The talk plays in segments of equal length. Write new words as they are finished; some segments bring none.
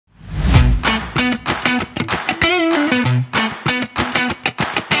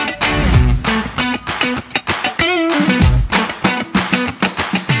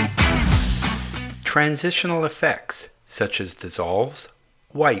Transitional effects such as dissolves,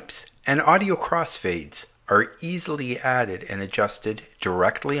 wipes, and audio crossfades are easily added and adjusted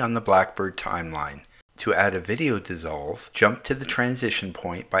directly on the Blackbird timeline. To add a video dissolve, jump to the transition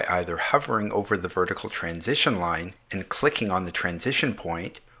point by either hovering over the vertical transition line and clicking on the transition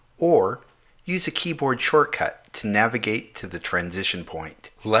point, or use a keyboard shortcut to navigate to the transition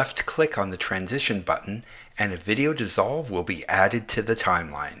point. Left-click on the transition button and a video dissolve will be added to the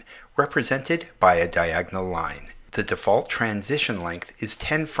timeline, represented by a diagonal line. The default transition length is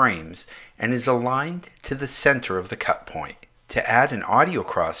 10 frames and is aligned to the center of the cut point. To add an audio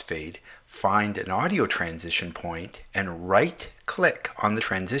crossfade, find an audio transition point and right-click on the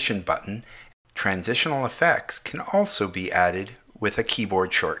transition button. Transitional effects can also be added with a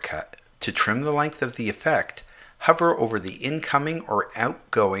keyboard shortcut. To trim the length of the effect, hover over the incoming or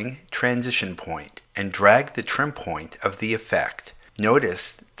outgoing transition point and drag the trim point of the effect.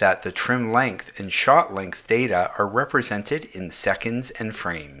 Notice that the trim length and shot length data are represented in seconds and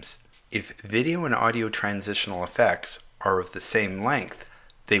frames. If video and audio transitional effects are of the same length,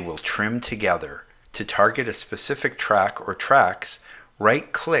 they will trim together. To target a specific track or tracks,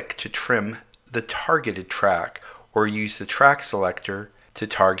 right-click to trim the targeted track or use the track selector to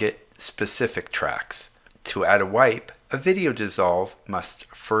target specific tracks. To add a wipe, a video dissolve must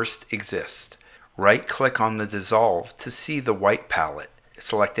first exist. Right-click on the dissolve to see the wipe palette.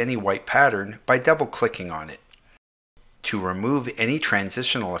 Select any wipe pattern by double-clicking on it. To remove any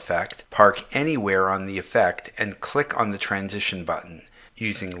transitional effect, park anywhere on the effect and click on the transition button,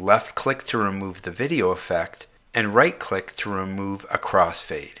 using left-click to remove the video effect and right-click to remove a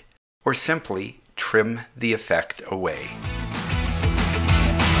crossfade, or simply trim the effect away.